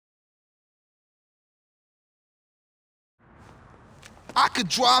I could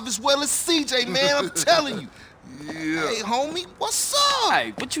drive as well as CJ, man, I'm telling you. Yeah. Hey, homie, what's up?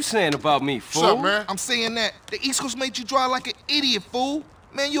 Hey, what you saying about me, fool? What's up, man? I'm saying that the East Coast made you drive like an idiot, fool.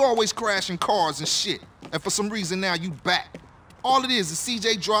 Man, you always crashing cars and shit. And for some reason now you back. All it is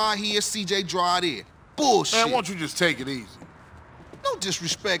CJ drive here, CJ drive there. Bullshit. Man, why don't you just take it easy? No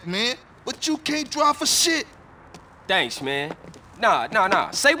disrespect, man, but you can't drive for shit. Thanks, man.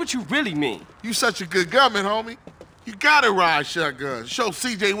 Nah. Say what you really mean. You such a good gunman, homie. You gotta ride shotgun. Show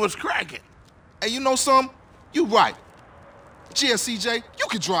CJ what's cracking. Hey, you know something? You right. Yeah, CJ, you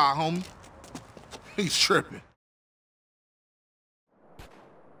can drive, homie. He's tripping.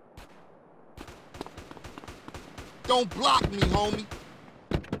 Don't block me, homie.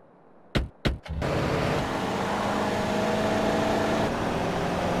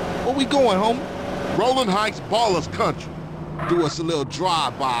 Where we going, homie? Rolling Heights, Ballers Country. Do us a little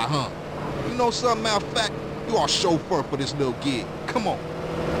drive-by, huh? You know something, matter of fact, you are chauffeur for this little gig. Come on.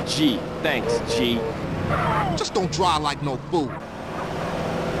 G, thanks, G. Just don't drive like no fool.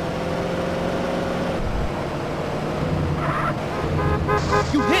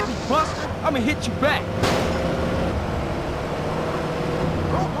 You hit me, Buster. I'ma hit you back.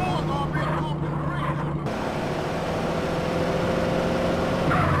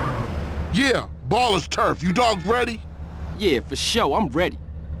 Yeah, Ballers Turf. You dogs ready? Yeah, for sure. I'm ready.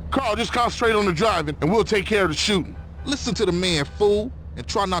 Carl, just concentrate on the driving, and we'll take care of the shooting. Listen to the man, fool, and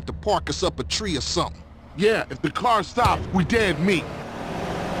try not to park us up a tree or something. Yeah, if the car stops, we dead meat.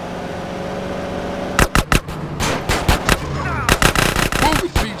 Move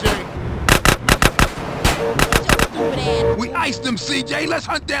it, CJ. We iced him, CJ. Let's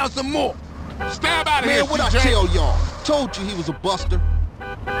hunt down some more. Stab out of here, Man, what I CJ. tell y'all? Told you he was a buster.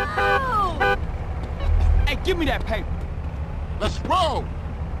 Hey, give me that paper. Let's roll.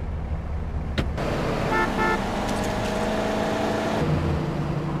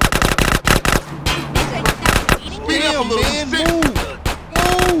 Speed up a little. Man, Sit.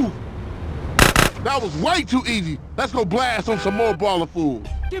 move! That was way too easy. Let's go blast on some more baller fools.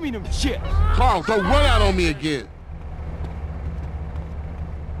 Give me them chips. Carl, don't run out on me again.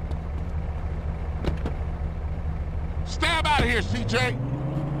 Stab out of here, CJ.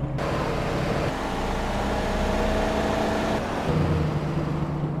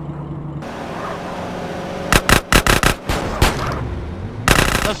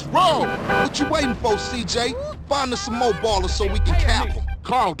 Let's roll. What you waiting for, CJ? Find us some more ballers so we can cap them.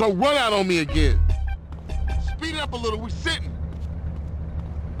 Carl, don't run out on me again. Speed it up a little. We sitting.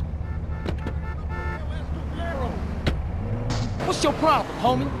 What's your problem,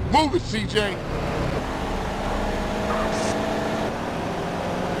 homie? Move it, CJ.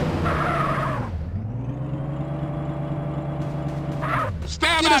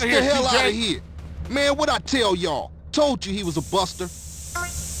 Stab Get out us of the here, hell CJ. out of here. Man, what I tell y'all? Told you he was a buster.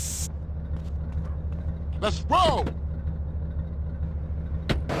 Let's roll.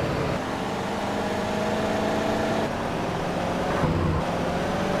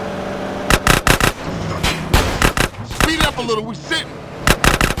 Speed it up a little. We sitting.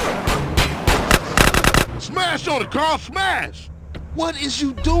 Smash on it, Carl. Smash. What is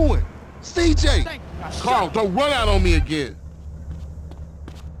you doing? CJ! Thank you. Carl, don't run out on me again.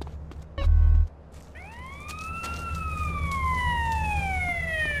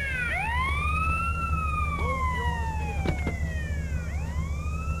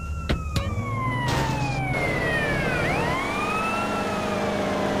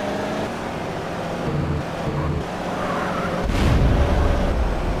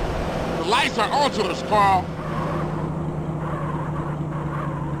 The lights are onto us, Carl.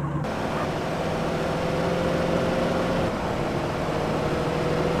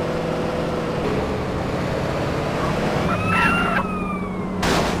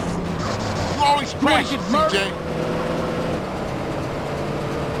 You always crash, get murdered? CJ.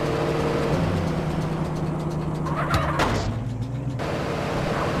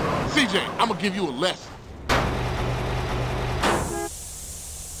 CJ, I'm gonna give you a lesson.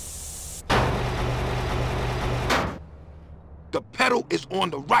 The pedal is on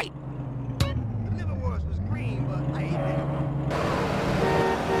the right. The liverwurst was green, but I ate that.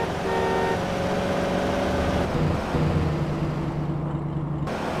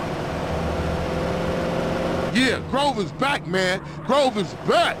 Yeah, Grove is back, man. Grove is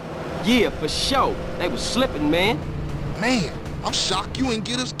back. Yeah, for sure. They was slipping, man. Man, I'm shocked you ain't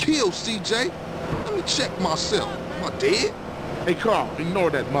get us killed, CJ. Let me check myself. Am I dead? Hey, Carl, ignore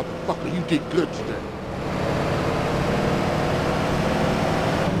that motherfucker. You did good today.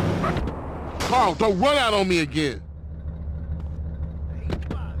 Carl, don't run out on me again.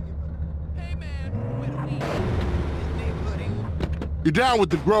 Hey man, where the weed? This neighborhood ain't. You're down with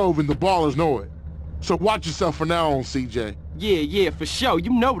the Grove and the Ballers know it. So watch yourself from now on, CJ. Yeah, for sure.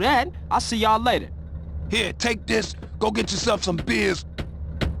 You know that. I'll see y'all later. Here, take this. Go get yourself some beers.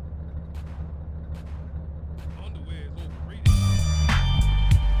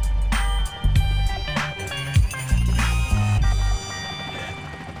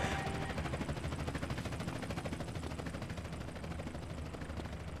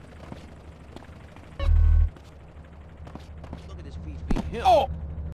 Look at this piece being him. Oh!